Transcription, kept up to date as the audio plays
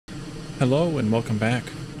Hello and welcome back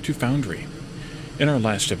to Foundry. In our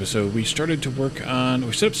last episode, we started to work on,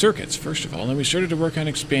 we set up circuits first of all, and then we started to work on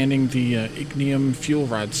expanding the ignium fuel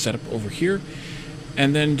rod setup over here,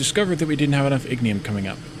 and then discovered that we didn't have enough ignium coming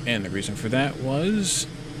up. And the reason for that was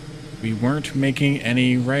we weren't making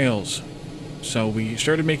any rails. So we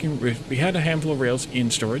started making, we had a handful of rails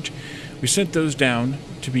in storage. We sent those down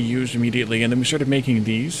to be used immediately, and then we started making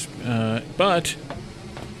these, but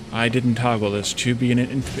I didn't toggle this to be an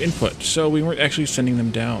input, so we weren't actually sending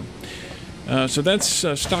them down. So that's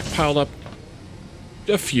stockpiled up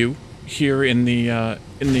a few here in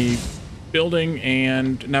the building,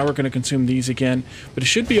 and now we're going to consume these again. But it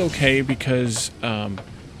should be okay because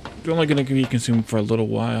they're only going to be consumed for a little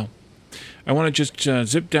while. I want to just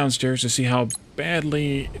zip downstairs to see how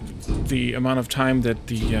badly the amount of time that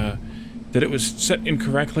that it was set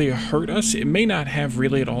incorrectly hurt us. It may not have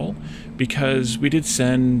really at all, because we did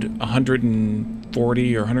send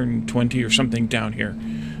 140 or 120 or something down here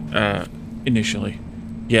initially.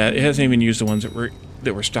 Yeah, it hasn't even used the ones that were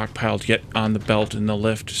stockpiled yet on the belt and the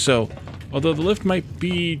lift. So, although the lift might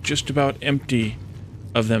be just about empty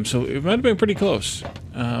of them, so it might have been pretty close.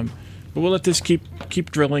 But we'll let this keep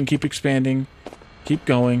drilling, keep expanding, keep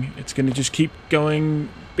going. It's going to just keep going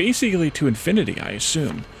basically to infinity, I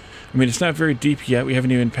assume. I mean, it's not very deep yet. We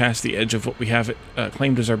haven't even passed the edge of what we have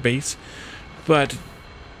claimed as our base. But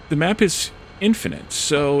the map is infinite,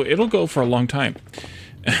 so it'll go for a long time.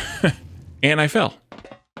 And I fell.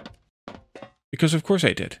 Because of course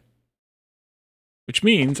I did. Which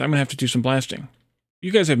means I'm going to have to do some blasting.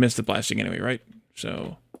 You guys have missed the blasting anyway, right?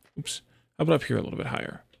 So, oops. How about up here a little bit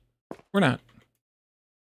higher? We're not.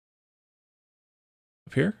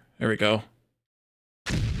 Up here? There we go.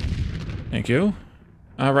 Thank you.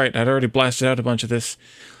 Alright, I'd already blasted out a bunch of this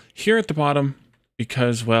here at the bottom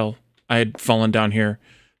because, well, I had fallen down here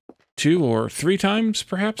 2 or 3 times,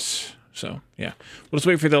 perhaps. So, yeah. We'll just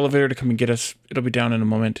wait for the elevator to come and get us. It'll be down in a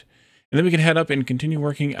moment. And then we can head up and continue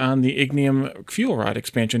working on the ignium fuel rod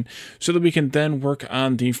expansion so that we can then work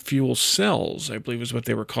on the fuel cells, I believe is what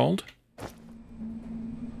they were called.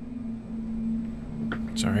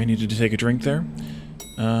 Sorry, I needed to take a drink there.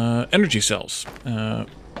 Energy cells.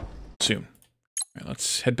 Soon. All right,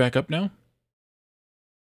 let's head back up now.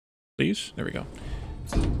 Please. There we go.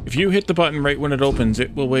 If you hit the button right when it opens,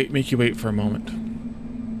 it will make you wait for a moment.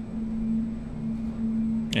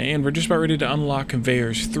 And we're just about ready to unlock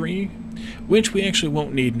conveyors 3, which we actually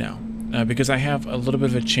won't need now, because I have a little bit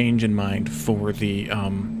of a change in mind for the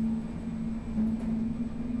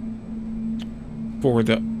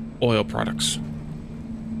oil products.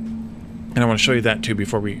 And I want to show you that too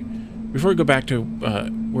before we go back to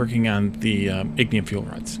working on the ignium fuel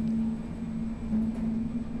rods.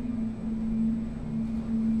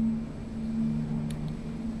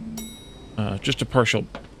 Just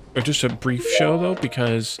a brief show though,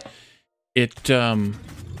 because it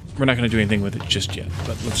we're not going to do anything with it just yet.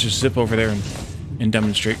 But let's just zip over there and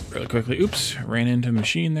demonstrate really quickly. Oops, ran into a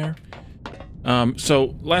machine there.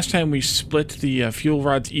 So last time we split the fuel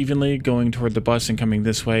rods evenly, going toward the bus and coming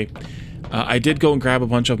this way. I did go and grab a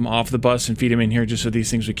bunch of them off the bus and feed them in here just so these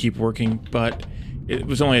things would keep working, but it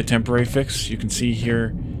was only a temporary fix. You can see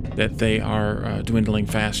here that they are dwindling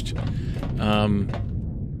fast.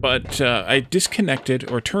 But I disconnected,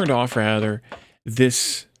 or turned off rather,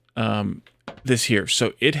 this here.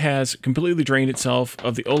 So it has completely drained itself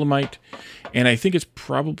of the olemite, and I think it's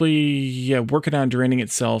probably working on draining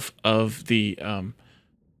itself of the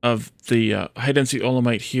high density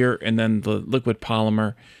olemite here, and then the liquid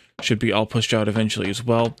polymer should be all pushed out eventually as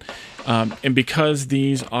well. And because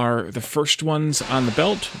these are the first ones on the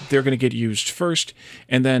belt, they're going to get used first,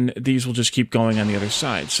 and then these will just keep going on the other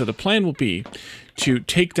side. So the plan will be to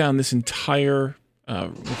take down this entire,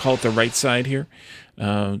 we'll call it the right side here,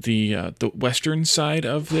 the western side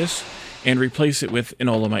of this, and replace it with an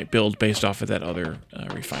olemite build based off of that other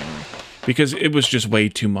refinery, because it was just way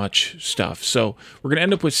too much stuff. So we're going to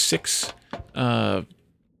end up with 6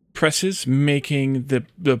 presses making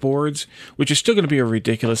the boards, which is still going to be a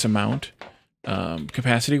ridiculous amount.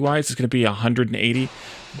 Capacity wise, it's going to be 180,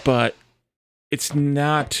 but it's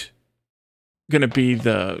not going to be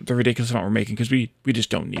the ridiculous amount we're making, because we just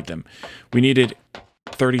don't need them. We needed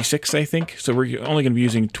 36, I think, so we're only going to be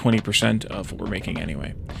using 20% of what we're making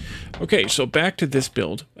anyway. Okay, so back to this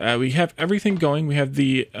build. We have everything going. We have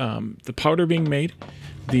the powder being made,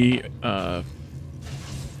 the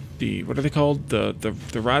what are they called? The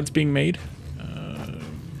rods being made,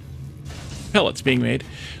 pellets being made.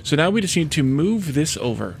 So now we just need to move this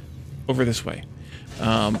over this way.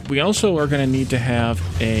 We also are going to need to have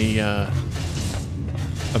a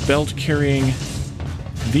belt carrying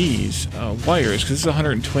these wires, because this is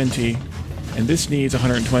 120, and this needs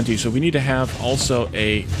 120, so we need to have also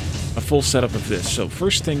a full setup of this. So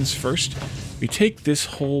first things first, we take this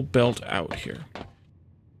whole belt out here.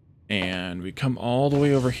 And we come all the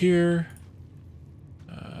way over here.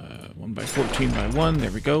 1 by 14 by 1, there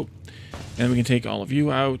we go. And we can take all of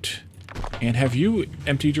you out. And have you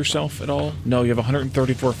emptied yourself at all? No, you have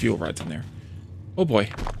 134 fuel rods in there. Oh boy.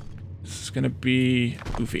 This is going to be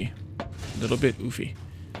oofy. A little bit oofy.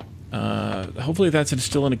 Hopefully that's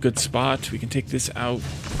still in a good spot. We can take this out.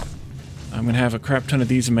 I'm going to have a crap ton of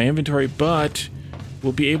these in my inventory, but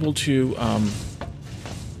we'll be able to...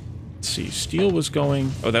 let's see, steel was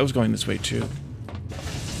going... Oh, that was going this way too.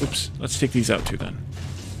 Oops, let's take these out too then.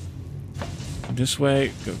 This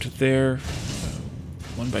way, go to there.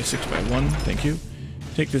 1 by 6 by 1, thank you.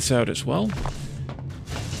 Take this out as well.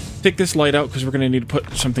 Take this light out because we're going to need to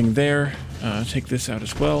put something there. Take this out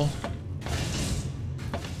as well.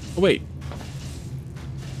 Oh, wait.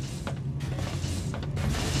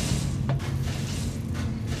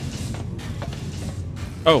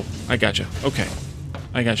 Oh, I gotcha. Okay.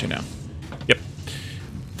 I gotcha now. Yep.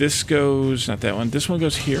 This goes, not that one. This one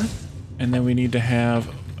goes here. And then we need to have,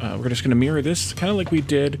 we're just going to mirror this, kind of like we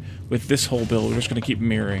did with this whole build. We're just going to keep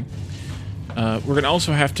mirroring. We're going to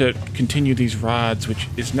also have to continue these rods, which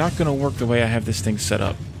is not going to work the way I have this thing set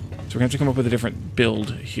up. So we're going to have to come up with a different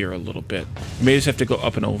build here a little bit. We may just have to go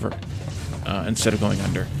up and over instead of going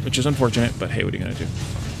under, which is unfortunate, but hey, what are you going to do?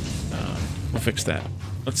 We'll fix that.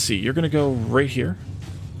 Let's see, you're going to go right here.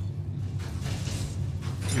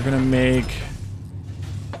 You're going to make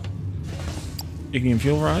ignium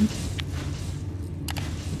fuel rod.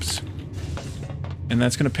 Oops. And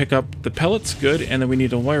that's going to pick up the pellets. Good. And then we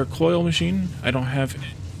need a wire coil machine. I don't have...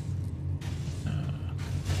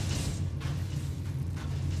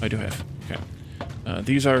 I do have. Okay.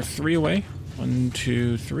 These are 3 away. 1,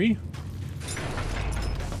 2, 3.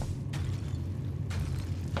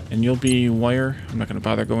 And you'll be wire. I'm not going to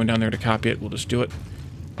bother going down there to copy it. We'll just do it.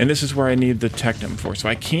 And this is where I need the Technum for. So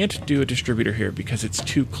I can't do a distributor here because it's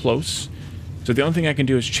too close. So the only thing I can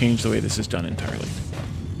do is change the way this is done entirely.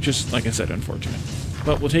 Just, like I said, unfortunate.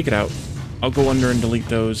 But we'll take it out. I'll go under and delete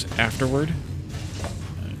those afterward.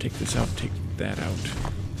 Take this out, take that out.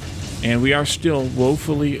 And we are still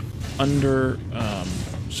woefully under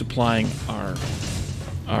supplying our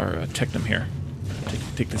Technum here.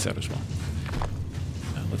 Take this out as well.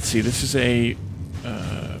 Let's see, this is a...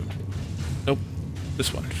 nope,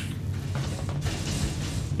 this one.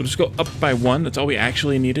 We'll just go up by 1. That's all we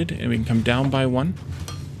actually needed, and we can come down by 1.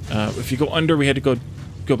 If you go under, we had to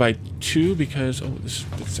go by 2 because... Oh, this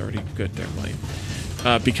is already good there, William.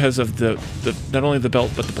 Because of the not only the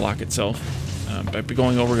belt, but the block itself. By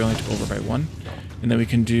going over, we only have to go over by 1. And then we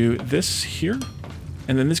can do this here.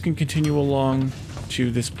 And then this can continue along to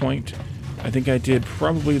this point. I think I did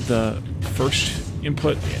probably the first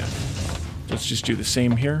input. Yeah. Let's just do the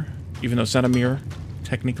same here, even though it's not a mirror,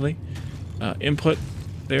 technically. Input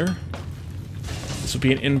there. This will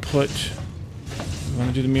be an input. You want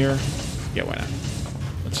to do the mirror? Yeah, why not?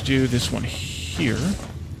 Let's do this one here.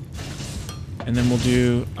 And then we'll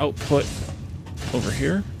do output over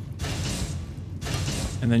here.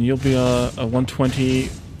 And then you'll be a 120,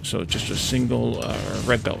 so just a single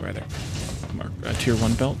red belt, rather. Tier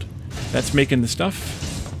 1 belt. That's making the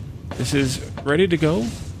stuff. This is ready to go.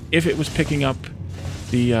 If it was picking up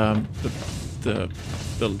the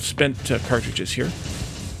spent cartridges here.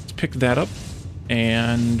 Let's pick that up.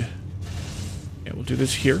 And yeah, we'll do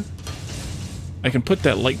this here. I can put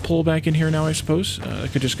that light pole back in here now, I suppose. I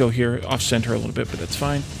could just go here, off-center a little bit, but that's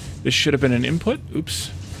fine. This should have been an input.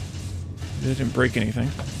 Oops. It didn't break anything.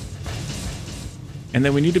 And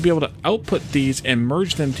then we need to be able to output these and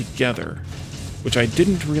merge them together, which I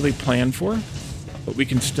didn't really plan for, but we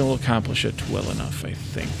can still accomplish it well enough, I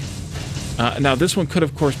think. Now, this one could,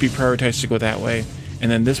 of course, be prioritized to go that way, and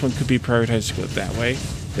then this one could be prioritized to go that way.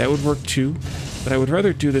 That would work too, but I would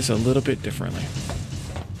rather do this a little bit differently.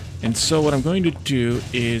 And so what I'm going to do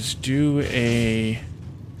is do a...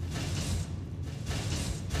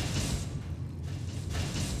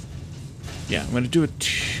 Yeah, I'm going to do a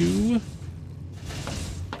 2.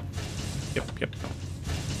 Yep.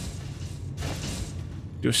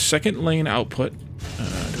 Do a second lane output.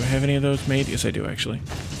 Do I have any of those made? Yes, I do, actually.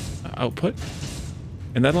 Output.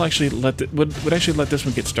 And that'll actually would actually let this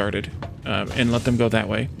one get started and let them go that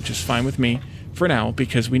way, which is fine with me for now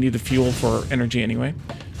because we need the fuel for energy anyway.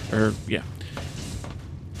 Or, yeah.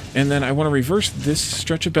 And then I want to reverse this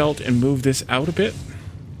stretch of belt and move this out a bit.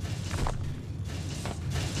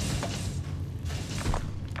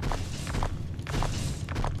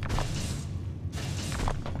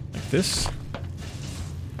 Like this.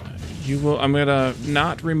 You will. I'm gonna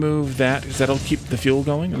not remove that because that'll keep the fuel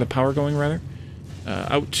going, or the power going rather.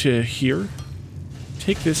 Out to here.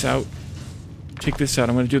 Take this out. Take this out.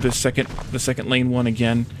 I'm gonna do the second lane one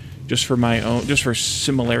again, just for my own, just for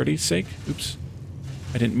similarity's sake. Oops.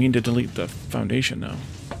 I didn't mean to delete the foundation though.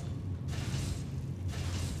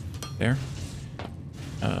 There.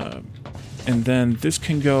 And then this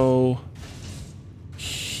can go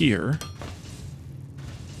here.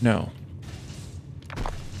 No.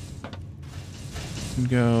 Can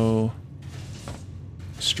go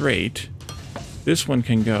straight. This one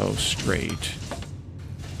can go straight.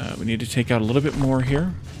 We need to take out a little bit more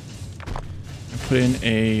here. And put in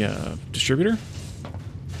a distributor.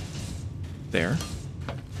 There.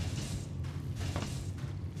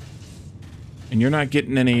 And you're not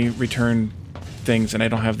getting any return things, and I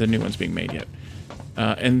don't have the new ones being made yet.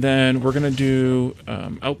 And then we're going to do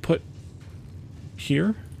output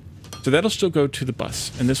here. So that'll still go to the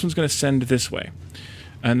bus. And this one's going to send this way.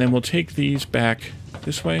 And then we'll take these back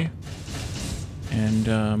this way. And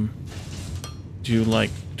do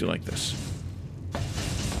like this.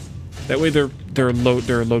 That way they're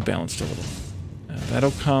load balanced a little.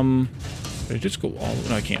 That'll come... Did I just go all...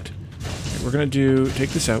 No, I can't. Right, we're going to take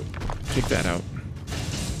this out. Take that out.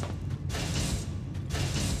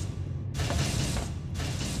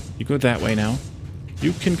 You go that way now.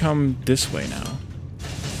 You can come this way now.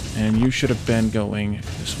 And you should have been going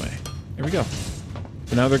this way. There we go.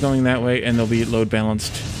 So now they're going that way, and they'll be load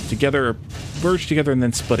balanced together, or merged together and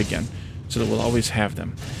then split again. So that we'll always have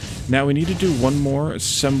them. Now we need to do one more,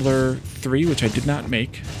 Assembler 3, which I did not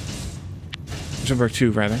make. Assembler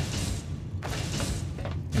 2, rather.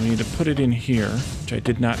 And we need to put it in here, which I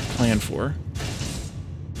did not plan for.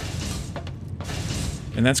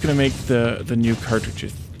 And that's going to make the new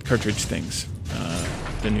cartridge things.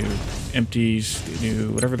 The new empties, the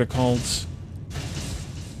new whatever they're called.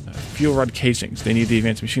 Fuel rod casings. They need the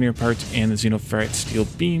advanced machinery parts and the xenoferrite steel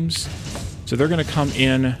beams. So they're going to come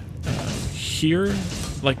in here,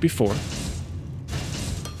 like before.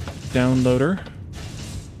 Downloader.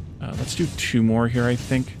 Let's do 2 more here, I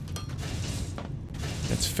think.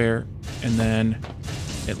 That's fair. And then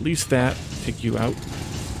at least that, take you out.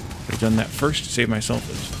 I've done that first to save myself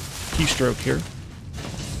a keystroke here.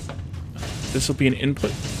 This will be an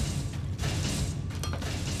input.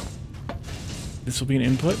 This will be an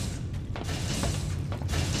input.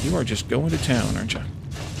 You are just going to town, aren't you?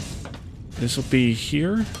 This will be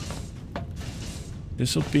here.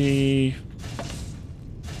 This will be...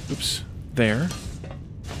 Oops. There.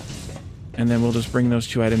 And then we'll just bring those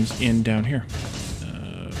 2 items in down here.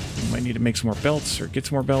 We might need to make some more belts, or get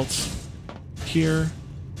some more belts. Here.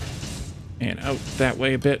 And out that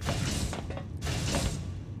way a bit.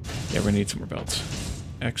 Yeah, we're gonna need some more belts.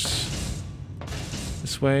 X.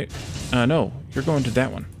 This way. No, you're going to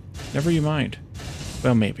that one. Never you mind.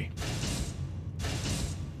 Well, maybe.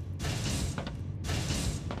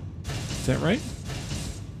 Is that right?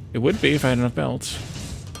 It would be if I had enough belts.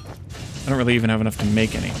 I don't really even have enough to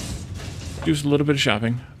make any. Do a little bit of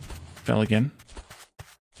shopping. Fell again.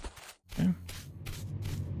 Okay.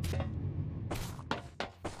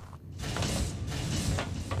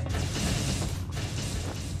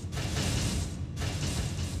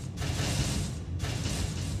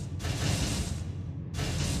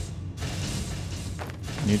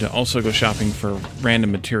 Need to also go shopping for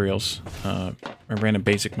random materials, or random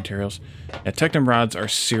basic materials. Yeah, Technum rods are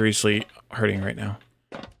seriously hurting right now.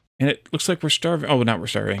 And it looks like we're starving. Oh, not we're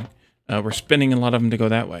starving. We're spending a lot of them to go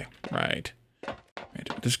that way. Right.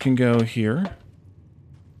 Right. This can go here.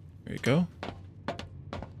 There you go.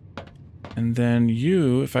 And then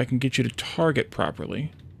you, if I can get you to target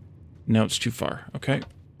properly. No, it's too far. Okay.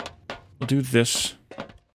 We'll do this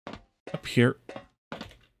up here.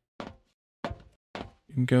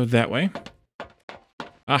 You can go that way.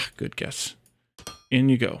 Ah, good guess. In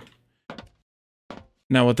you go.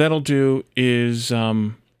 Now what that'll do is,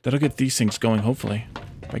 that'll get these things going, hopefully.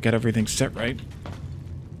 If I got everything set right.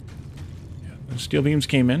 Yeah, the steel beams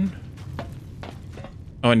came in.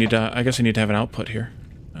 Oh, I guess I need to have an output here.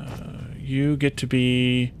 You get to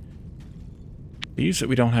be these that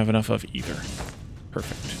we don't have enough of either.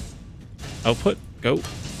 Perfect. Output, go.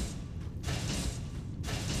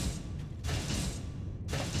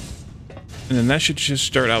 And then that should just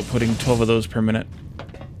start outputting 12 of those per minute.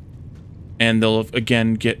 And they'll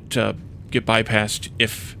again get bypassed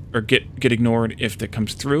if, or get ignored if that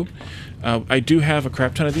comes through. I do have a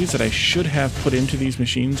crap ton of these that I should have put into these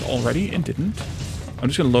machines already and didn't. I'm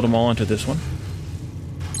just going to load them all into this one.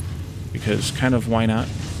 Because kind of why not?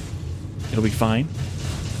 It'll be fine.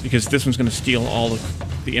 Because this one's going to steal all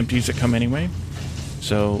of the empties that come anyway.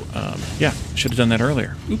 So, yeah, should have done that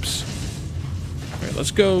earlier. Oops. All right,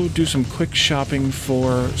 let's go do some quick shopping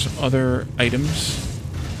for some other items.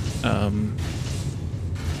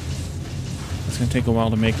 It's going to take a while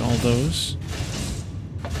to make all those.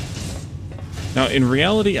 Now, in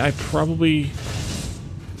reality, I probably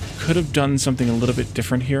could have done something a little bit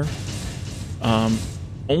different here.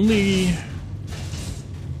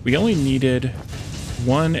 We only needed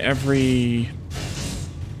one every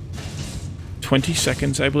 20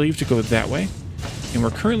 seconds, I believe, to go that way. And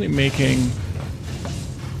we're currently making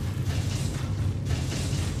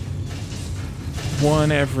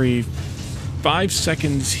one every 5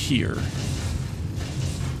 seconds here.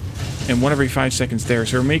 And one every 5 seconds there.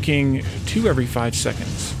 So we're making 2 every 5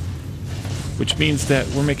 seconds. Which means that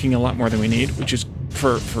we're making a lot more than we need, which is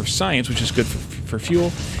for science, which is good for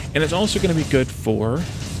fuel. And it's also going to be good for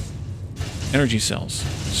energy cells.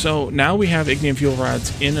 So now we have ignium fuel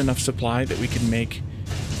rods in enough supply that we can make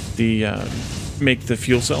the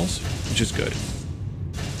fuel cells, which is good.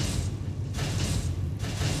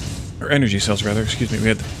 Or energy cells, rather. Excuse me. We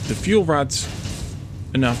have the fuel rods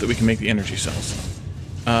enough that we can make the energy cells.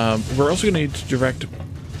 We're also going to need to direct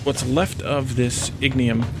what's left of this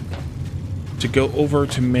ignium to go over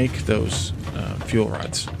to make those fuel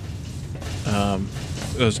rods.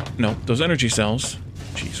 Those energy cells.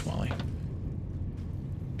 Jeez, Wally.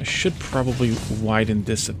 I should probably widen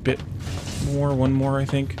this a bit more. One more, I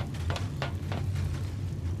think.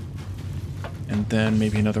 And then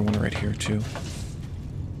maybe another one right here, too.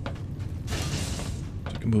 So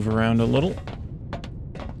I can move around a little.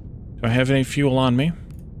 Do I have any fuel on me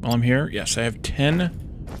while I'm here? Yes, I have 10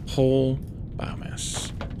 whole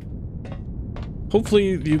biomass.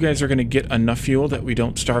 Hopefully you guys are going to get enough fuel that we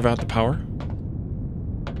don't starve out the power.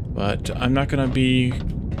 But I'm not going to be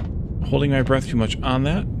holding my breath too much on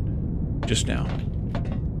that just now.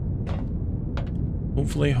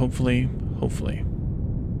 Hopefully. I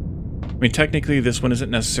mean, technically this one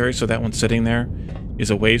isn't necessary, so that one sitting there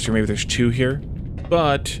is a waste, or maybe there's 2 here.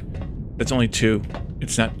 But that's only 2.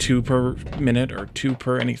 It's not 2 per minute or 2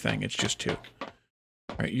 per anything. It's just 2.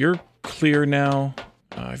 Alright, you're clear now.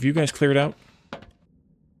 Have you guys cleared out?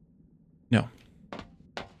 No.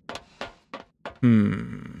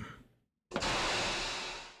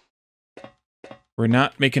 We're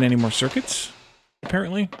not making any more circuits,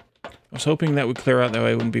 apparently. I was hoping that would clear out, that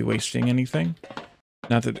way I wouldn't be wasting anything.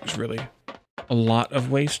 Not that there's really a lot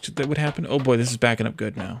of waste that would happen. Oh boy, this is backing up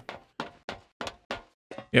good now.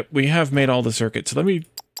 Yep, we have made all the circuits. So let me...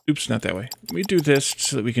 Oops, not that way. Let me do this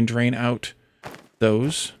so that we can drain out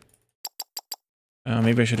those.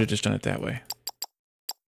 Maybe I should have just done it that way.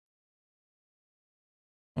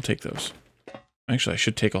 I'll take those. Actually, I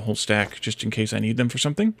should take a whole stack just in case I need them for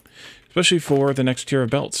something. Especially for the next tier of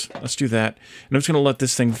belts. Let's do that. And I'm just going to let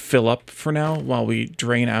this thing fill up for now while we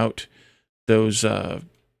drain out those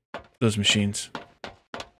machines.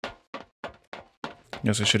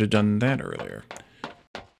 Guess I should have done that earlier.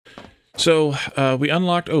 So, we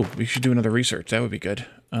unlocked... Oh, we should do another research. That would be good.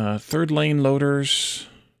 3rd lane loaders...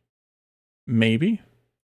 Maybe?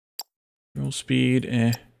 Roll speed,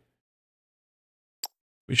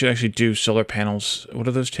 We should actually do solar panels. What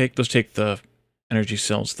do those take? Those take the energy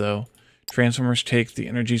cells, though. Transformers take the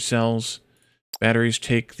energy cells. Batteries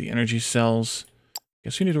take the energy cells.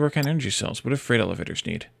 Guess we need to work on energy cells. What do freight elevators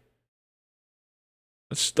need?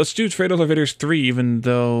 Let's do freight elevators 3, even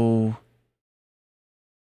though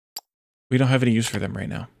we don't have any use for them right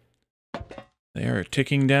now. They are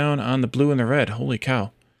ticking down on the blue and the red. Holy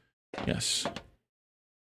cow. Yes.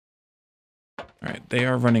 Alright, they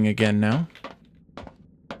are running again now.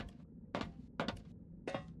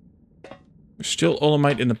 There's still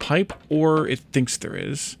Olemite in the pipe, or it thinks there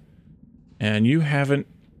is. And you haven't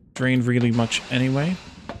drained really much anyway.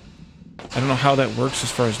 I don't know how that works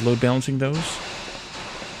as far as load balancing those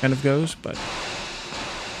kind of goes, but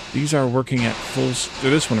these are working at full...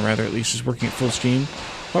 Or this one, rather, at least, is working at full steam.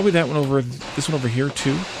 Probably that one over... This one over here,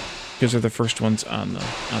 too, because they're the first ones on the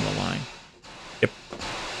line. Yep.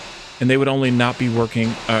 And they would only not be working...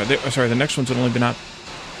 sorry, the next ones would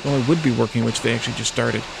only would be working, which they actually just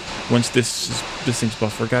started, once this thing's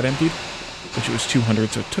buffer got emptied, which it was 200,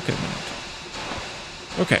 so it took it a minute.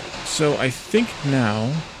 Okay, so I think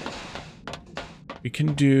now we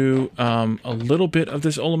can do a little bit of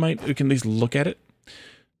this Olemite. We can at least look at it.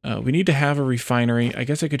 We need to have a refinery. I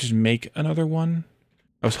guess I could just make another one.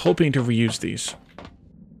 I was hoping to reuse these.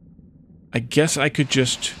 I guess I could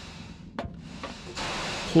just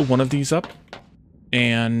pull one of these up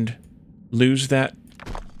and lose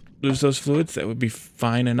those fluids. That would be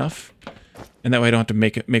fine enough. And that way I don't have to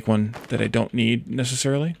make one that I don't need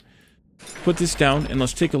necessarily. Put this down and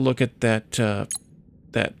let's take a look at that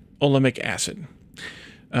that Olemic Acid.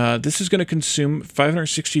 This is going to consume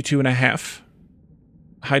 562.5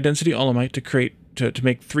 high-density olemite to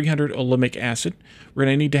make 300 Olemic Acid. We're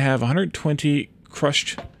going to need to have 120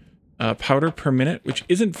 crushed powder per minute, which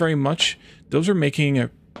isn't very much. Those are making,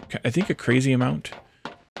 I think, a crazy amount.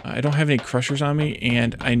 I don't have any crushers on me,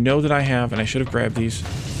 and I know that I have, and I should have grabbed these.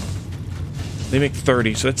 They make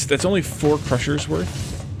 30, so that's only 4 crushers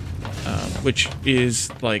worth, which is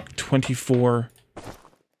like 24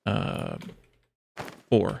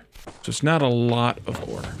 ore. So it's not a lot of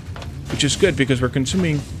ore, which is good because we're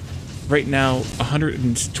consuming right now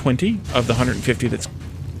 120 of the 150 that's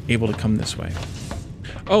able to come this way.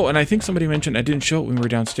 Oh, and I think somebody mentioned, I didn't show it when we were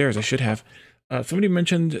downstairs, I should have. Somebody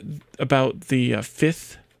mentioned about the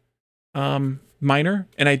 5th miner,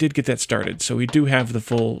 and I did get that started, so we do have the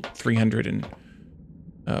full 300 and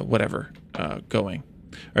whatever going.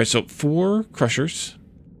 All right, so 4 crushers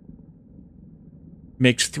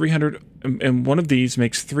makes 300, and one of these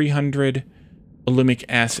makes 300 Olemic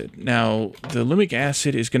Acid. Now, the Olemic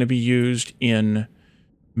Acid is going to be used in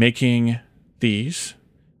making these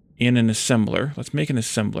in an assembler. Let's make an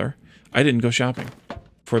assembler. I didn't go shopping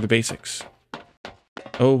for the basics.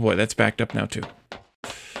 Oh boy, that's backed up now too.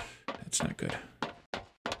 That's not good.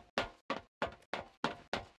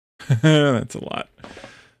 That's a lot.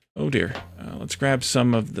 Oh dear. Let's grab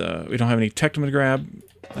some of the... We don't have any Tectum to grab.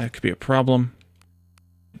 That could be a problem.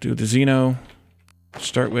 Do the Xeno.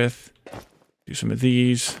 Start with. Do some of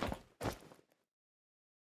these.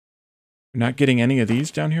 We're not getting any of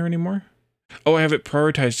these down here anymore. Oh, I have it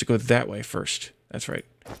prioritized to go that way first. That's right.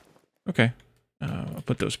 Okay. I'll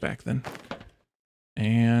put those back then.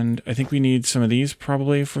 And I think we need some of these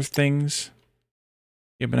probably for things.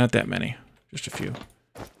 Yeah, but not that many. Just a few.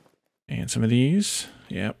 And some of these.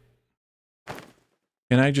 Yep.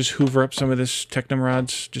 Can I just hoover up some of this Technum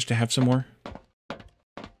rods just to have some more?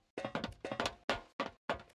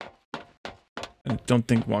 I don't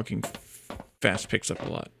think walking fast picks up a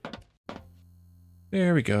lot.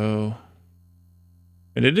 There we go.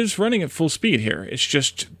 And it is running at full speed here. It's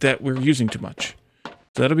just that we're using too much.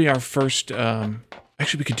 So that'll be our first...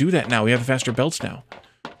 Actually, we could do that now. We have faster belts now.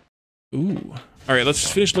 Ooh. All right,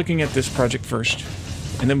 let's finish looking at this project first.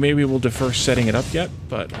 And then maybe we'll defer setting it up yet.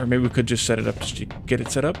 Or maybe we could just set it up just to get it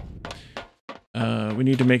set up. We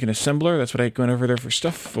need to make an assembler. That's what I went over there for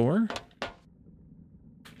stuff for.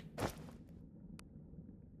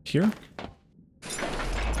 Here.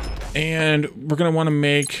 And we're going to want to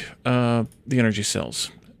make the energy cells.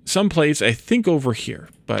 Someplace, I think over here,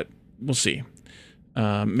 but we'll see.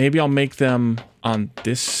 Maybe I'll make them on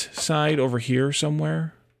this side over here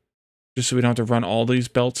somewhere. Just so we don't have to run all these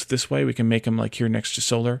belts this way. We can make them like here next to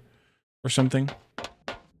solar or something.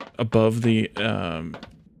 Above the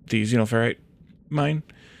xenoferrite mine.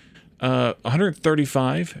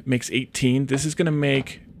 135 makes 18. This is going to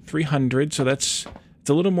make 300, so it's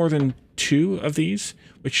a little more than 2 of these,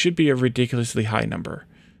 which should be a ridiculously high number.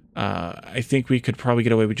 I think we could probably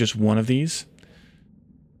get away with just 1 of these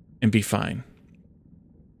and be fine.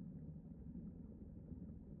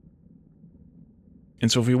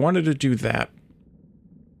 And so if we wanted to do that,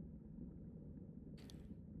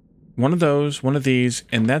 1 of those, 1 of these,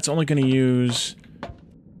 and that's only going to use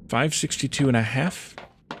 562.5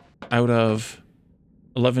 out of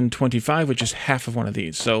 1125, which is half of 1 of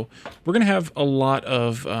these. So we're going to have a lot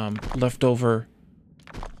of leftover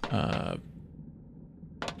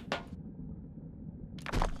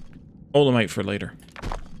Olemite for later.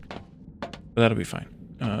 But that'll be fine.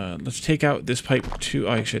 Let's take out this pipe too.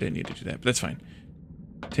 Oh, actually, I didn't need to do that, but that's fine.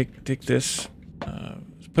 Take this,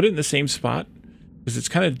 put it in the same spot, because it's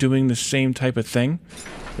kind of doing the same type of thing.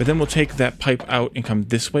 But then we'll take that pipe out and come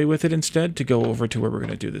this way with it instead to go over to where we're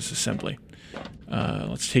going to do this assembly.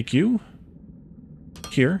 Let's take you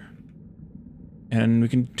here, and we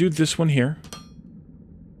can do this one here.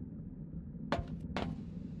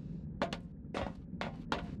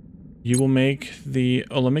 You will make the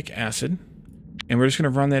Olemic Acid, and we're just going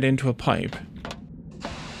to run that into a pipe.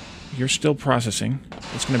 You're still processing.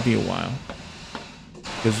 It's going to be a while,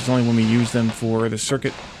 because it's only when we use them for the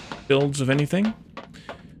circuit builds of anything.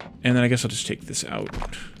 And then I guess I'll just take this out.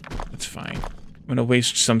 That's fine. I'm going to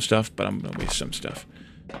waste some stuff, but I'm going to waste some stuff.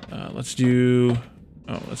 Let's do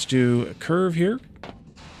a curve here.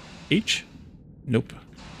 H. Nope.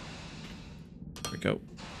 There we go.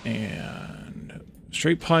 And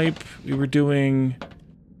straight pipe. We were doing...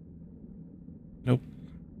 Nope.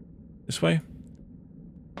 This way.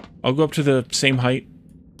 I'll go up to the same height.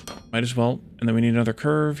 Might as well. And then we need another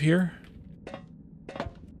curve here.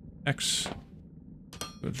 X.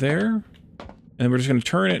 Go there. And then we're just going to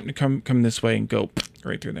turn it and come this way and go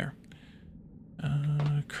right through there.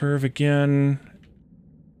 curve again.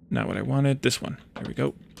 Not what I wanted. This one. There we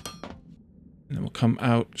go. And then we'll come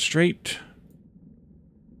out straight.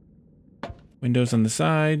 Windows on the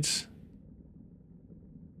sides.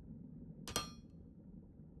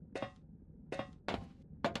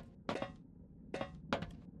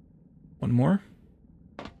 One more.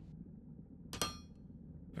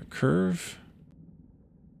 A curve.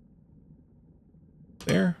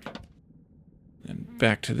 There. And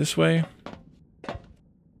back to this way.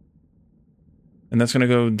 And that's going to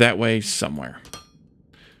go that way somewhere.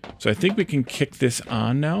 So I think we can kick this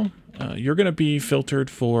on now. You're going to be filtered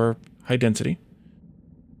for high density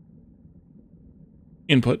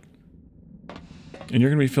input. And you're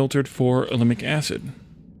going to be filtered for Olemic Acid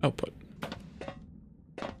output.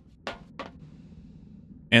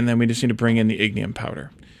 And then we just need to bring in the ignium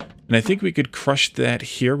powder. And I think we could crush that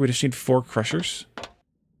here. We just need 4 crushers.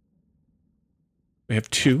 We have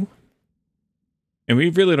 2. And we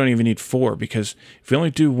really don't even need 4, because if we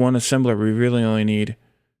only do 1 assembler, we really only need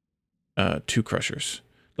 2 crushers.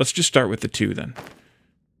 Let's just start with the 2 then.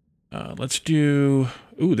 Let's do...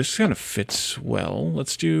 Ooh, this kind of fits well.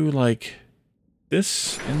 Let's do like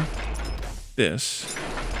this and this.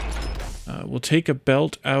 We'll take a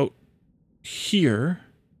belt out here.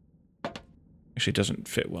 Actually, it doesn't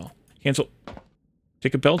fit well. Cancel.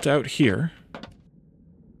 Take a belt out here.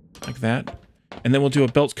 Like that. And then we'll do a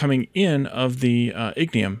belt coming in of the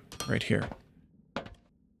ignium right here.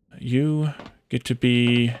 You get to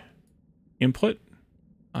be input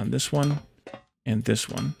on this one and this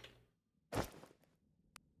one.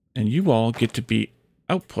 And you all get to be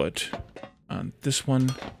output on this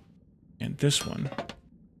one and this one.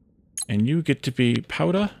 And you get to be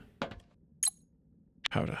powder.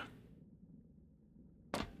 Powder.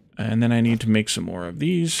 And then I need to make some more of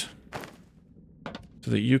these so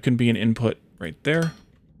that you can be an input right there.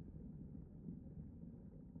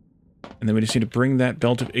 And then we just need to bring that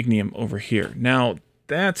belt of ignium over here. Now,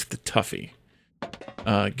 that's the toughie.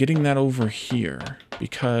 Getting that over here,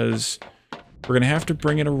 because we're going to have to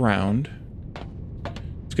bring it around.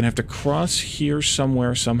 It's going to have to cross here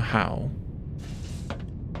somewhere somehow.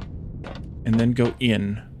 And then go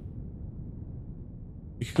in.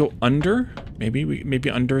 We could go under.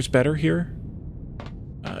 Maybe under is better here.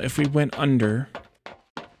 If we went under...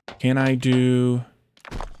 Can I do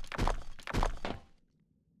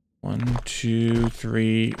 1, 2,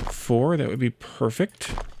 3, 4? That would be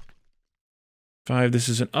perfect. 5, this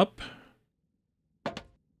is an up.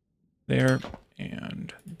 There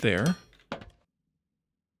and there.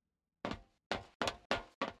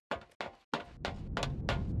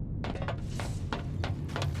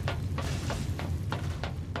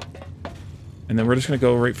 And then we're just going to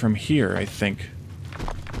go right from here, I think.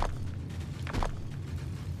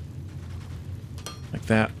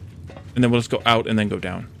 That, and then we'll just go out and then go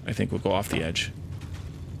down. I think we'll go off the edge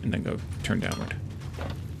and then go turn downward.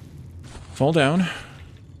 Fall down.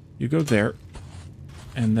 You go there.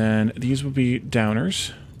 And then these will be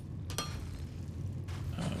downers.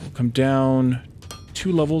 We'll come down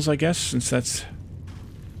 2 levels, I guess, since that's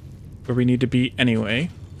where we need to be anyway.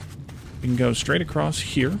 We can go straight across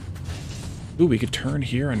here. Ooh, we could turn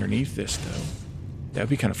here underneath this, though. That would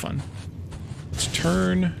be kind of fun. Let's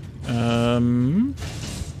turn...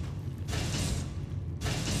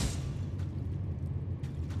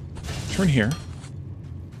 Turn here.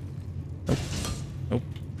 Nope. Nope.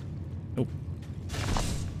 Nope.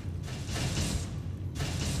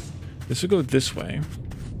 This will go this way.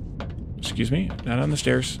 Excuse me. Not on the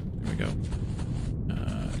stairs. There we go.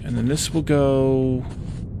 And then this will go...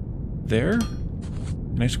 There?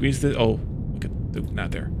 Can I squeeze this? Oh, look at... Nope,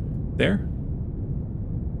 not there. There?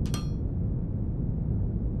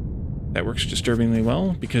 That works disturbingly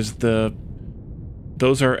well, because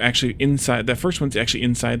those are actually inside. The first one's actually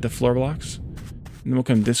inside the floor blocks. And then we'll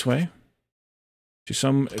come this way to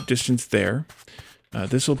some distance there.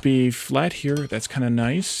 This will be flat here. That's kind of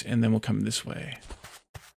nice. And then we'll come this way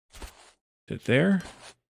to there.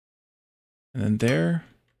 And then there.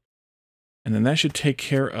 And then that should take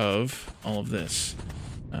care of all of this.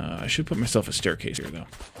 I should put myself a staircase here, though.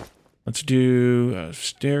 Let's do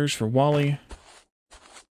stairs for Wally.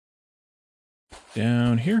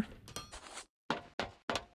 Down here.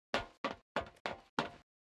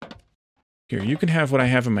 Here, you can have what I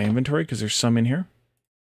have in my inventory, because there's some in here.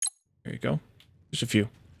 There you go. Just a few.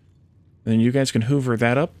 And then you guys can hoover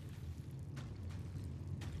that up.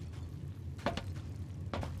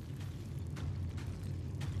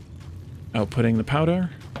 Outputting the powder.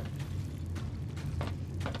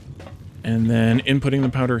 And then inputting the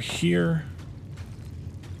powder here.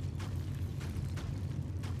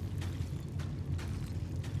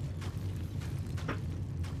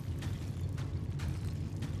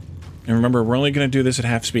 And remember, we're only going to do this at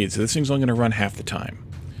half speed, so this thing's only going to run half the time.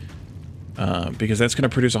 Because that's going to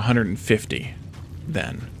produce 150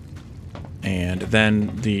 then. And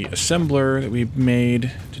then the assembler that we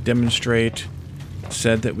made to demonstrate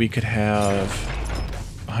said that we could have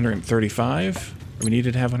 135. We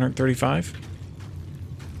needed to have 135.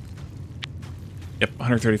 Yep,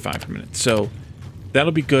 135 per minute. So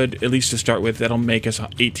that'll be good, at least to start with. That'll make us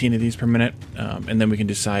 18 of these per minute, and then we can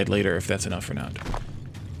decide later if that's enough or not.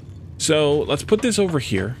 So let's put this over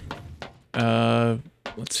here.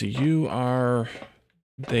 Let's see, you are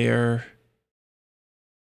there.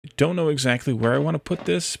 I don't know exactly where I want to put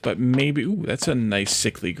this, but maybe... Ooh, that's a nice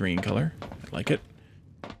sickly green color. I like it.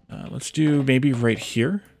 Let's do maybe right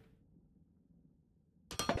here.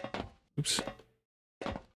 Oops.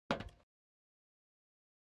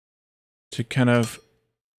 To kind of...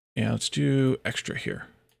 Yeah, let's do extra here.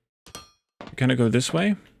 Kind of go this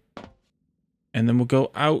way. And then we'll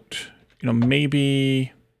go out, you know,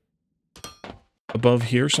 maybe above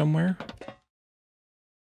here somewhere.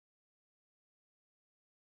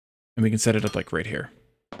 And we can set it up like right here.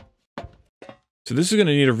 So this is going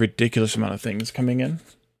to need a ridiculous amount of things coming in.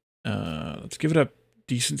 Let's give it a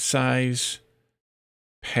decent size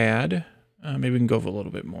pad. Maybe we can go over a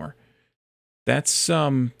little bit more. That's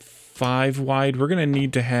 5 wide. We're going to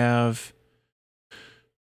need to have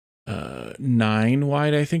 9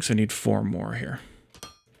 wide, I think. So I need 4 more here.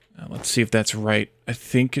 Let's see if that's right. I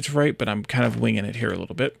think it's right, but I'm kind of winging it here a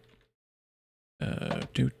little bit.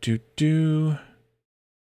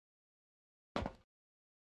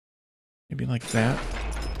 Maybe like that.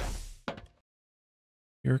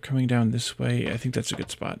 You're coming down this way. I think that's a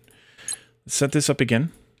good spot. Let's set this up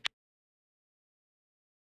again.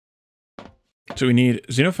 So we need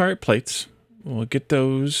xenophire plates. We'll get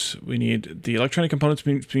those. We need the electronic components,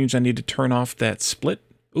 means I need to turn off that split.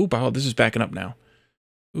 Ooh, wow, this is backing up now.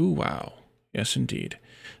 Ooh, wow. Yes, indeed.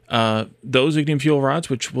 Those ignium fuel rods,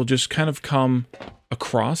 which will just kind of come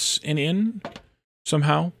across and in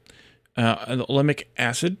somehow. An Olemic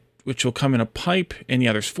acid, which will come in a pipe. And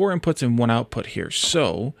yeah, there's 4 inputs and 1 output here.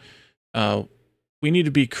 So we need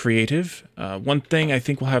to be creative. One thing I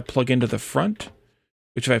think we'll have plug into the front,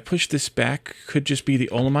 which if I push this back, could just be the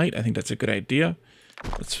Olemite. I think that's a good idea.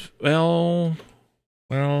 Let's, well.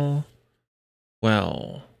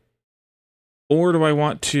 Or do I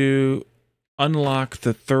want to unlock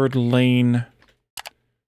the 3rd lane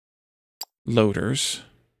loaders?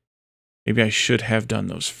 Maybe I should have done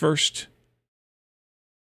those first.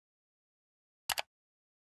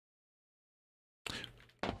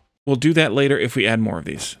 We'll do that later if we add more of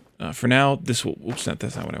these. For now, this will... Oops,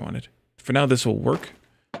 that's not what I wanted. For now, this will work.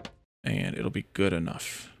 And it'll be good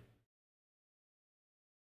enough.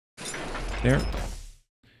 There.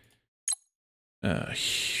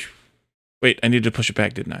 Wait, I needed to push it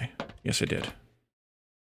back, didn't I? Yes, I did.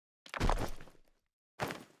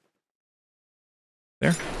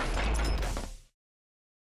 There.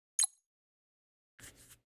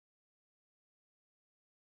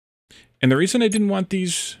 And the reason I didn't want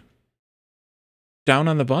these down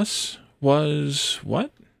on the bus was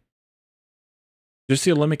what? Just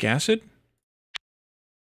the Olemic acid?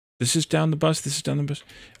 This is down the bus, this is down the bus.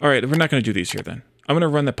 All right, we're not going to do these here then. I'm going to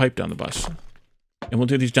run the pipe down the bus. And we'll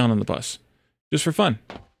do these down on the bus. Just for fun.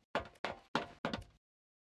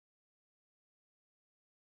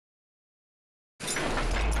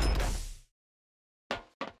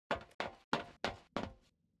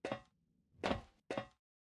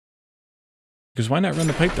 Because why not run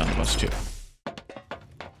the pipe down the bus too?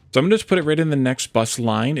 So I'm going to just put it right in the next bus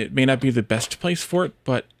line. It may not be the best place for it,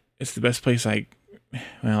 but it's the best place I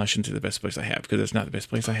shouldn't say the best place I have, because it's not the best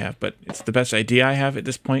place I have, but it's the best idea I have at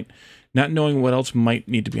this point, not knowing what else might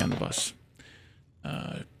need to be on the bus.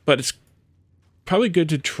 But it's probably good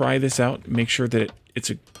to try this out, make sure that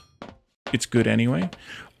it's good anyway.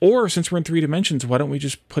 Or since we're in 3 dimensions, why don't we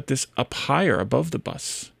just put this up higher above the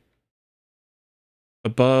bus?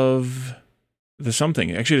 Above the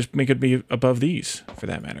something. Actually, just make it be above these, for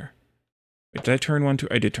that matter. Wait, did I turn one too?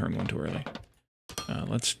 I did turn one too early.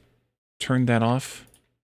 Let's turn that off.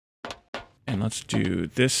 And let's do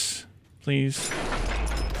this, please.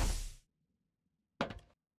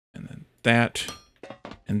 And then that.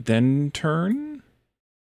 And then turn.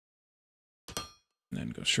 And then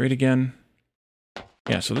go straight again.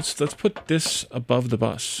 Yeah, so let's put this above the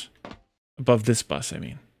bus. Above this bus, I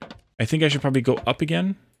mean. I think I should probably go up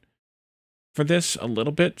again for this a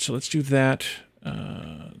little bit. So let's do that.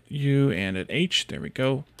 U and an H. There we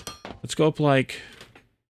go. Let's go up like...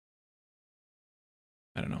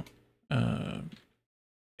 I don't know.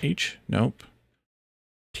 H? Nope.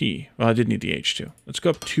 T. Well, I did need the H too. Let's go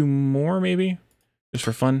up 2 more, maybe. Just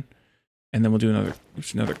for fun. And then we'll do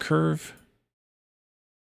another curve.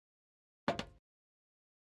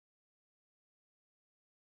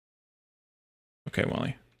 Okay,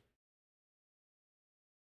 Wally.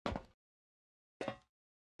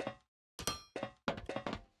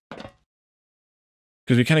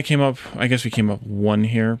 Because we kind of came up, I guess we came up one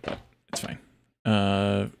here, but it's fine.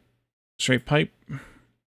 Straight pipe.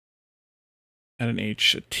 Add an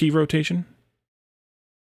H, a T rotation.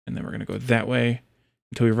 And then we're going to go that way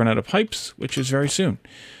until we run out of pipes, which is very soon.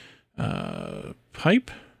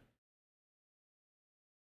 Pipe.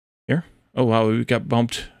 Here. Oh, wow, we got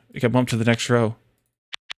bumped. It got bumped to the next row.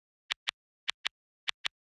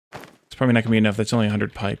 It's probably not going to be enough. That's only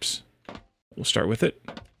 100 pipes. We'll start with it.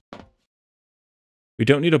 We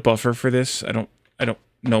don't need a buffer for this. I don't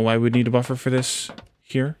know why we'd need a buffer for this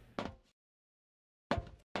here.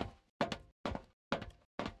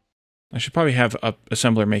 I should probably have a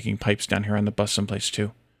assembler making pipes down here on the bus someplace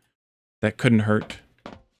too. That couldn't hurt.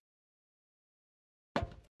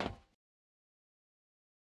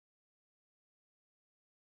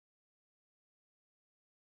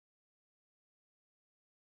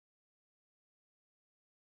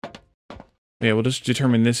 Yeah, we'll just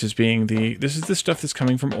determine this as being this is the stuff that's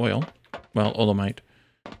coming from oil. Well, Olemite.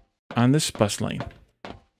 On this bus lane.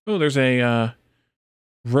 Oh, there's a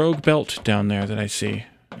rogue belt down there that I see.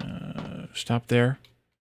 Stop there.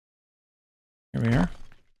 Here we are.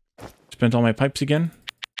 Spent all my pipes again.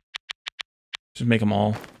 Just make them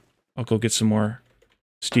all. I'll go get some more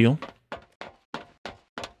steel.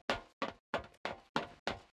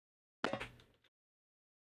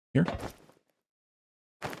 Here.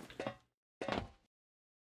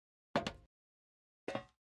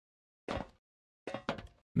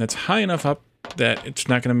 That's high enough up that it's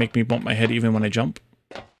not going to make me bump my head even when I jump,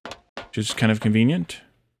 which is kind of convenient.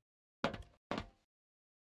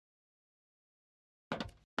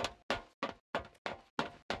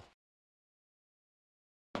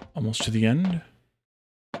 Almost to the end.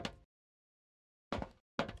 All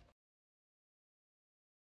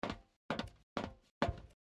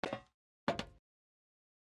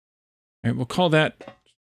right, we'll call that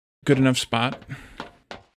good enough spot.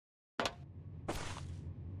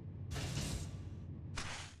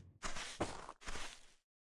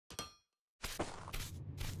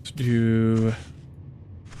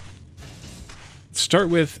 Start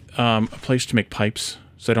with a place to make pipes,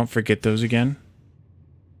 so I don't forget those again.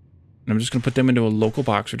 And I'm just going to put them into a local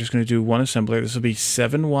box. We're just going to do one assembler. This will be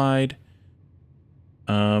 7 wide.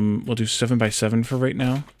 We'll do 7 by 7 for right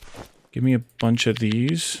now. Give me a bunch of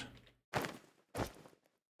these.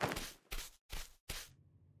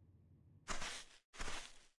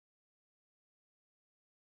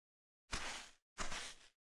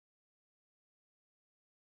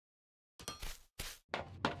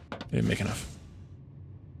 Didn't make enough.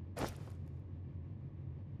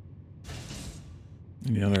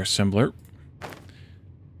 Another assembler.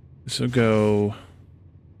 This will go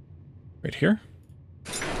right here.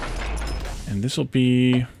 And this will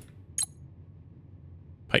be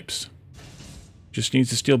pipes. Just needs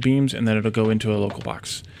the steel beams, and then it'll go into a local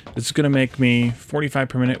box. This is going to make me 45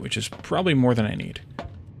 per minute, which is probably more than I need.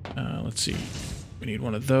 Let's see. We need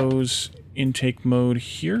one of those. Intake mode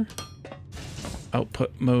here.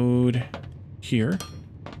 Output mode here.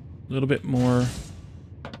 A little bit more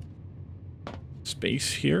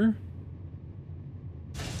space here.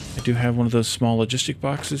 I do have one of those small logistic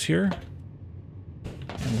boxes here.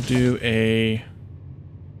 And we'll do a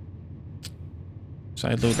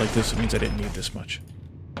side load like this. It means I didn't need this much.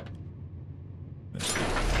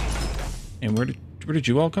 And where did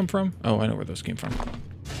you all come from? Oh, I know where those came from.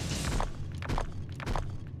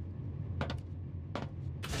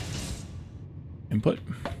 Input.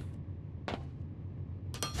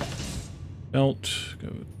 Belt, go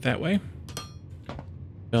that way.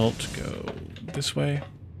 Belt, go this way.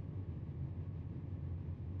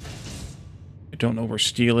 I don't know where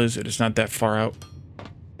steel is. It is not that far out.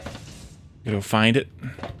 Go find it.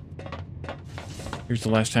 Here's the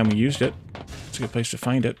last time we used it. It's a good place to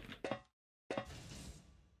find it.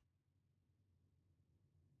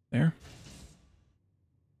 There.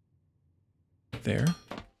 There.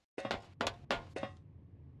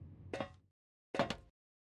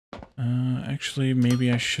 Actually,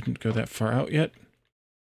 maybe I shouldn't go that far out yet.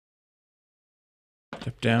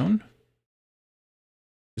 Step down.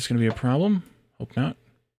 Is this going to be a problem? Hope not.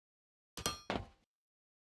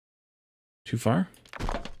 Too far.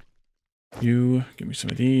 You, give me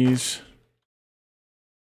some of these.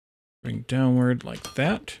 Bring downward like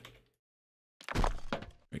that. There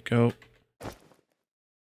we go.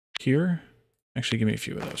 Here. Actually, give me a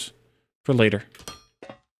few of those. For later.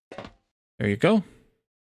 There you go.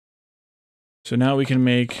 So now we can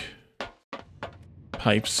make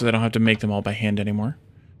pipes so that I don't have to make them all by hand anymore.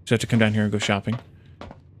 Just have to come down here and go shopping.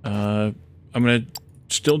 I'm going to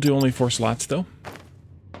still do only 4 slots, though.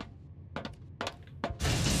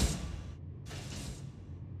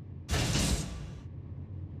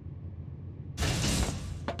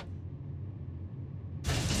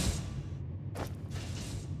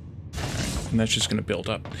 And that's just going to build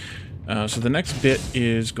up. So the next bit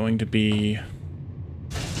is going to be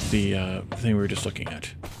the thing we were just looking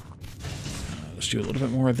at. Let's do a little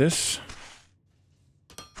bit more of this.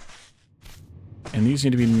 And these need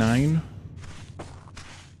to be 9.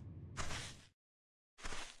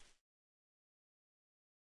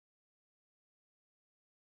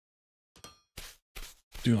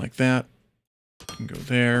 Do like that. And go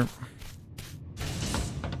there.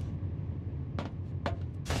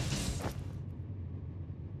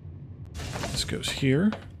 This goes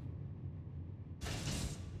here.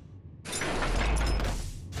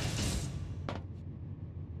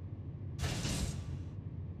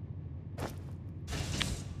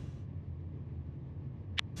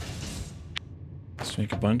 Let's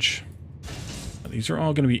make a bunch. These are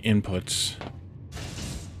all going to be inputs.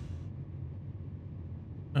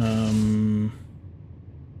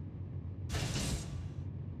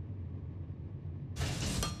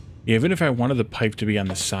 Yeah, even if I wanted the pipe to be on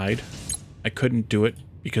the side, I couldn't do it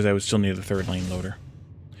because I would still need the 3rd lane loader.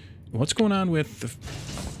 What's going on with the...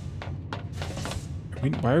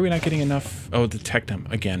 why are we not getting enough... Oh, the Technum,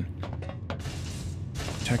 again.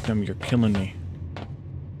 Technum, you're killing me.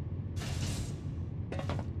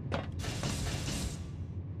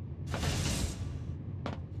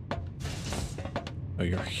 Oh,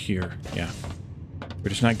 you're here. Yeah. We're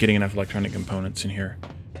just not getting enough electronic components in here.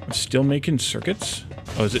 I'm still making circuits.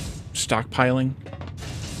 Oh, is it stockpiling?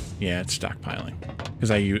 Yeah, it's stockpiling.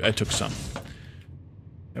 Because I took some.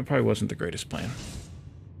 That probably wasn't the greatest plan.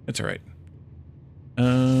 It's alright.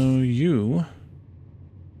 You...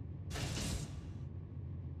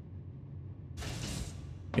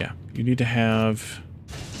 Yeah, you need to have...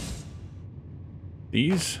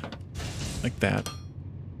 these. Like that.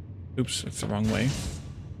 Oops, that's the wrong way.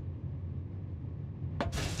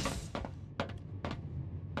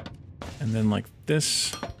 And then like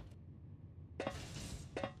this.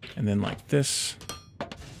 And then like this.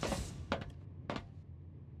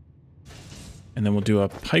 And then we'll do a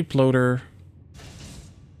pipe loader,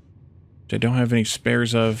 which I don't have any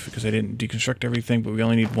spares of because I didn't deconstruct everything, but we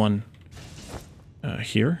only need one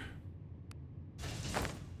here.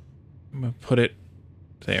 I'm going to put it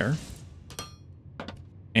there.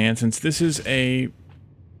 And since this is a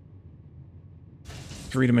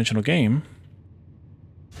 3-dimensional game,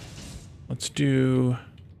 let's do...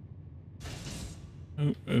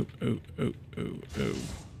 Oh.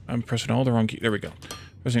 I'm pressing all the wrong keys. There we go.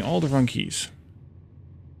 Pressing all the wrong keys.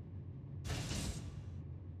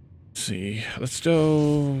 Let's see. Let's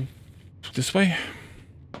go this way.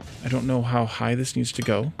 I don't know how high this needs to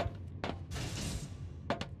go.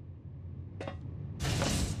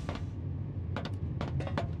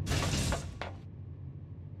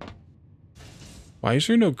 Why is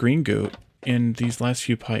there no green goo in these last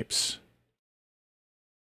few pipes?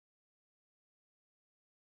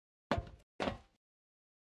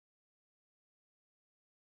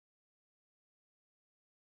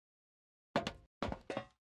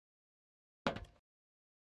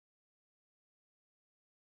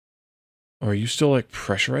 Or are you still, like,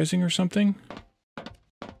 pressurizing or something?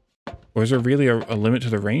 Or is there really a limit to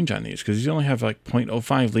the range on these? Because these only have, like,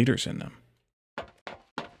 0.05 liters in them.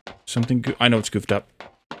 Something... I know it's goofed up.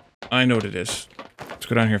 I know what it is. Let's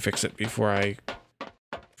go down here and fix it before I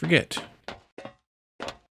forget.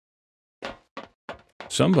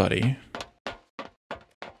 Somebody...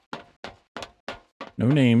 No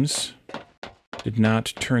names. Did not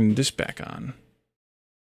turn this back on.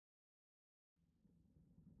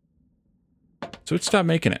 So it stopped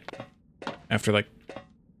making it after like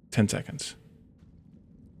 10 seconds.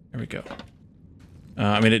 There we go.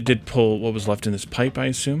 I mean, it did pull what was left in this pipe, I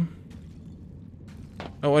assume.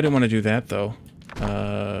 Oh, I didn't want to do that, though.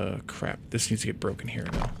 Crap. This needs to get broken here,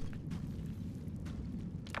 though.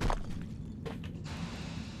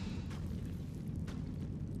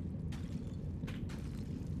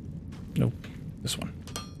 Nope. This one.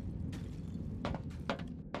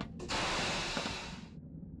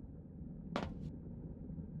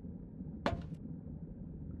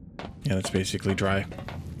 Yeah, that's basically dry.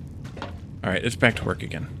 Alright, it's back to work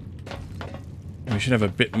again. And we should have a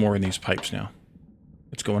bit more in these pipes now.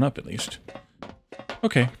 It's going up, at least.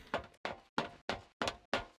 Okay.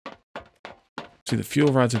 See, the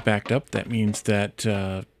fuel rods have backed up. That means that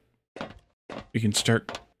we can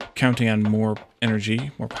start counting on more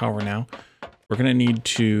energy, more power now. We're going to need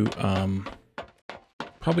to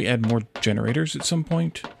probably add more generators at some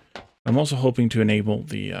point. I'm also hoping to enable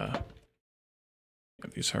the...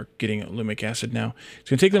 these are getting Olemic Acid now. It's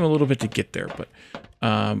going to take them a little bit to get there, but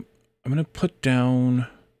I'm going to put down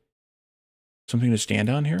something to stand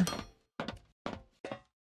on here.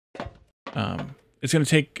 It's going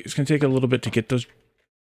to take a little bit to get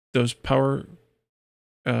those power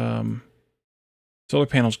solar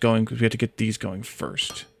panels going, because we have to get these going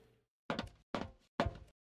first.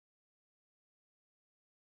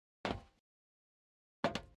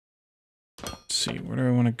 Let's see, where do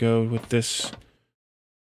I want to go with this?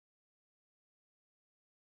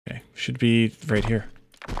 Okay, should be right here.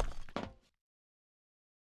 A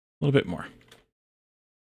little bit more.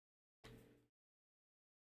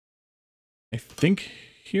 I think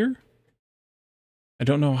here? I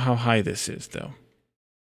don't know how high this is, though.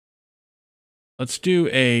 Let's do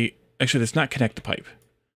a... Actually, let's not connect the pipe.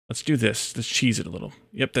 Let's do this. Let's cheese it a little.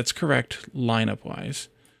 Yep, that's correct, lineup-wise.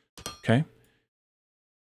 Okay.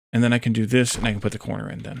 And then I can do this, and I can put the corner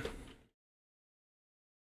in then.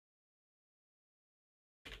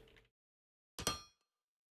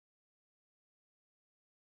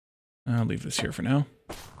 I'll leave this here for now.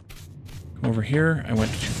 Come over here. I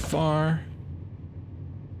went too far.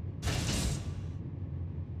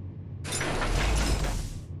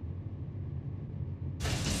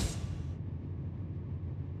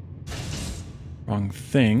 Wrong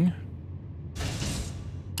thing.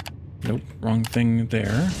 Nope, wrong thing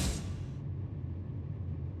there.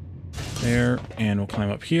 There, and we'll climb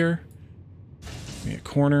up here. Give me a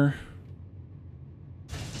corner.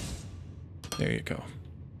 There you go.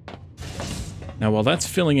 Now, while that's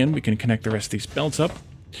filling in, we can connect the rest of these belts up,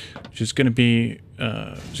 which is going to be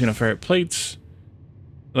xenoferrite plates,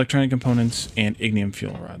 electronic components, and ignium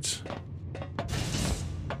fuel rods.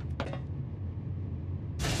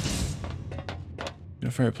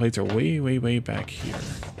 Xenoferrite plates are way, way, way back here.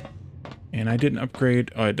 And I didn't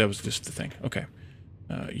upgrade... Oh, that was just the thing. Okay.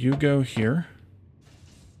 You go here.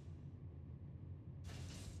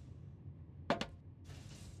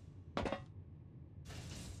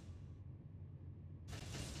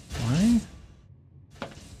 Why?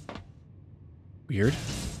 Weird.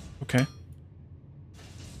 Okay.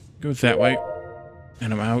 Goes that way.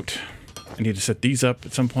 And I'm out. I need to set these up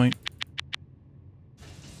at some point.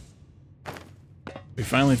 We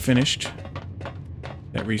finally finished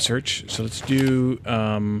that research. So let's do...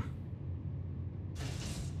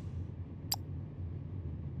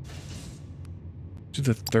 to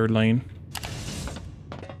the third lane.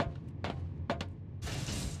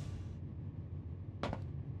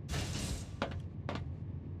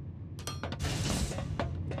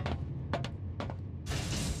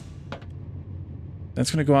 That's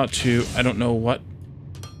going to go out to, I don't know what,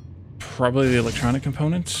 probably the electronic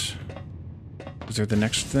components. Is there the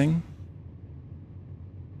next thing?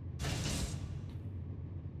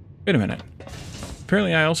 Wait a minute.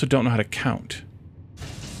 Apparently I also don't know how to count.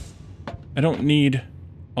 I don't need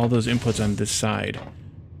all those inputs on this side,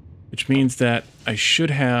 which means that I should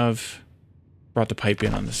have brought the pipe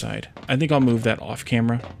in on the side. I think I'll move that off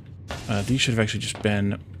camera. These should have actually just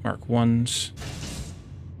been Mark 1s.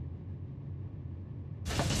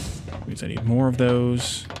 Means I need more of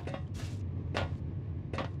those.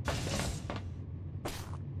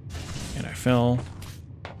 And I fell.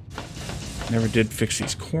 Never did fix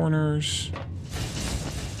these corners.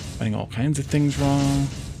 Finding all kinds of things wrong.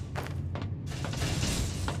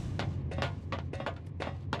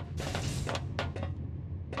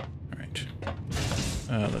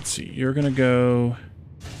 Let's see, you're gonna go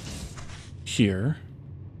here.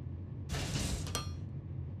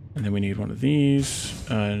 And then we need one of these.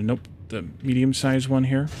 Nope, the medium-sized one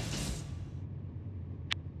here.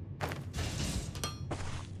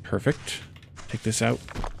 Perfect. Take this out.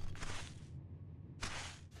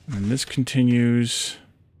 And this continues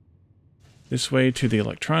this way to the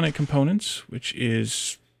electronic components, which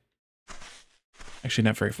is actually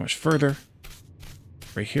not very much further.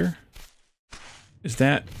 Right here. Is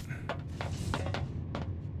that...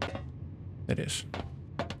 That is.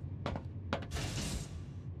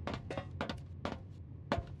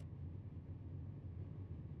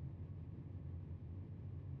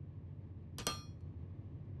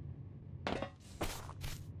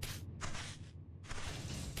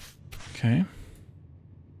 Okay.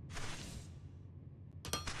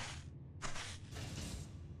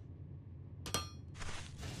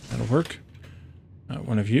 That'll work.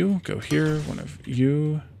 One of you, go here. One of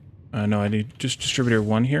you. No, I need just distributor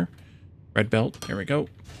 1 here. Red belt. There we go.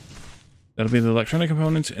 That'll be the electronic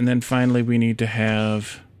components. And then finally we need to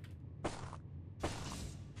have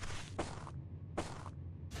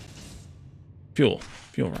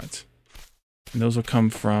fuel rods. And those will come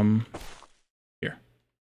from here.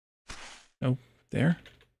 Oh, there.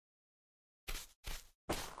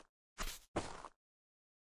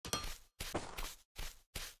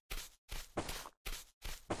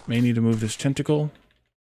 May need to move this tentacle.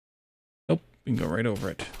 Nope, we can go right over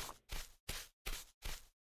it.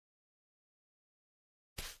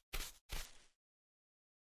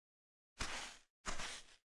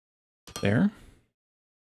 There.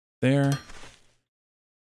 There.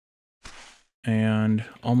 And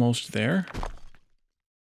almost there.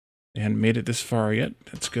 They hadn't made it this far yet.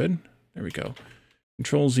 That's good. There we go.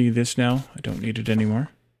 Control Z this now. I don't need it anymore.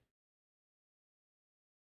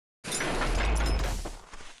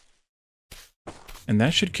 And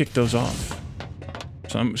that should kick those off.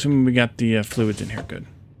 So I'm assuming we got the fluids in here. Good.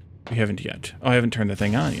 We haven't yet. Oh, I haven't turned the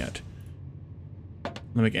thing on yet.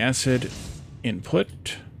 Olemic acid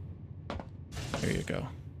input. There you go.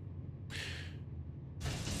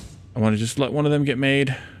 I want to just let one of them get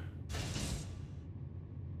made.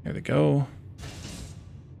 There they go.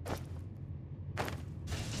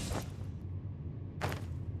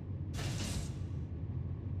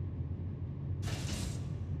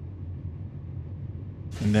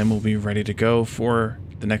 And then we'll be ready to go for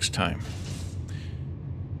the next time.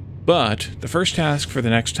 But the first task for the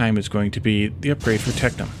next time is going to be the upgrade for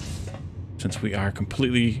Technum, since we are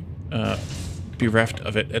completely bereft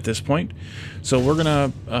of it at this point. So we're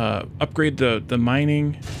gonna upgrade the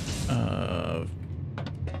mining,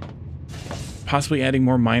 possibly adding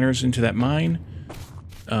more miners into that mine,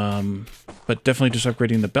 but definitely just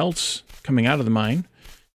upgrading the belts coming out of the mine.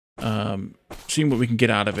 Seeing what we can get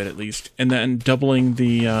out of it at least, and then doubling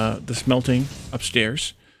the smelting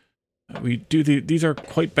upstairs. We do these are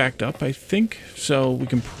quite backed up, I think, so we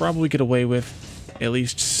can probably get away with at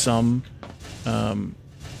least some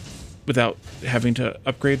without having to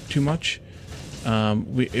upgrade too much.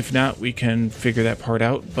 If not, we can figure that part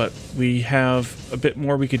out, but we have a bit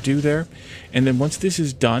more we could do there. And then once this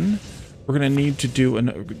is done, we're going to need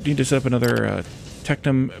to set up another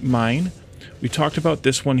Technum mine. We talked about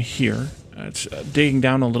this one here. It's digging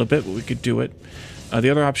down a little bit, but we could do it. The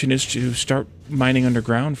other option is to start mining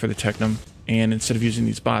underground for the Technum, and instead of using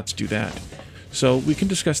these bots, do that. So we can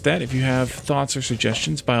discuss that. If you have thoughts or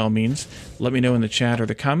suggestions, by all means, let me know in the chat or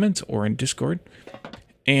the comments or in Discord.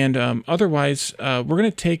 And otherwise, we're going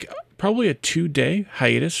to take probably a 2-day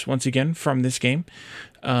hiatus, once again, from this game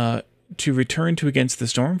to return to Against the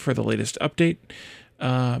Storm for the latest update.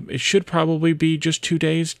 It should probably be just 2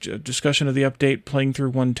 days, discussion of the update, playing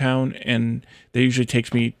through one town, and that usually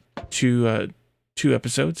takes me two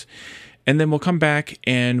episodes. And then we'll come back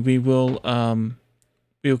and we will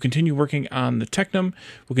continue working on the Technum,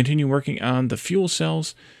 we'll continue working on the fuel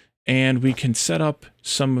cells, and we can set up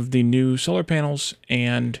some of the new solar panels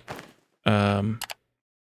and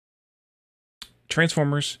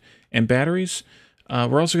transformers and batteries.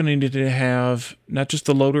 We're also going to need to have not just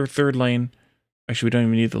the loader third lane. Actually, we don't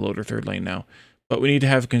even need the loader third lane now, but we need to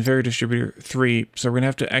have conveyor distributor 3. So we're going to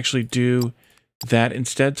have to actually do that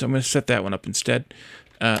instead. So I'm going to set that one up instead.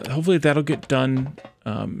 Hopefully that'll get done.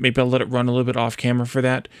 Maybe I'll let it run a little bit off camera for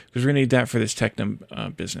that, because we're going to need that for this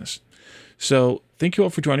Technum business. So thank you all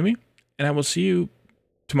for joining me, and I will see you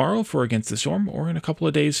tomorrow for Against the Storm, or in a couple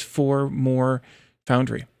of days for more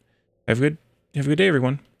Foundry. Have a good day,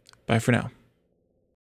 everyone. Bye for now.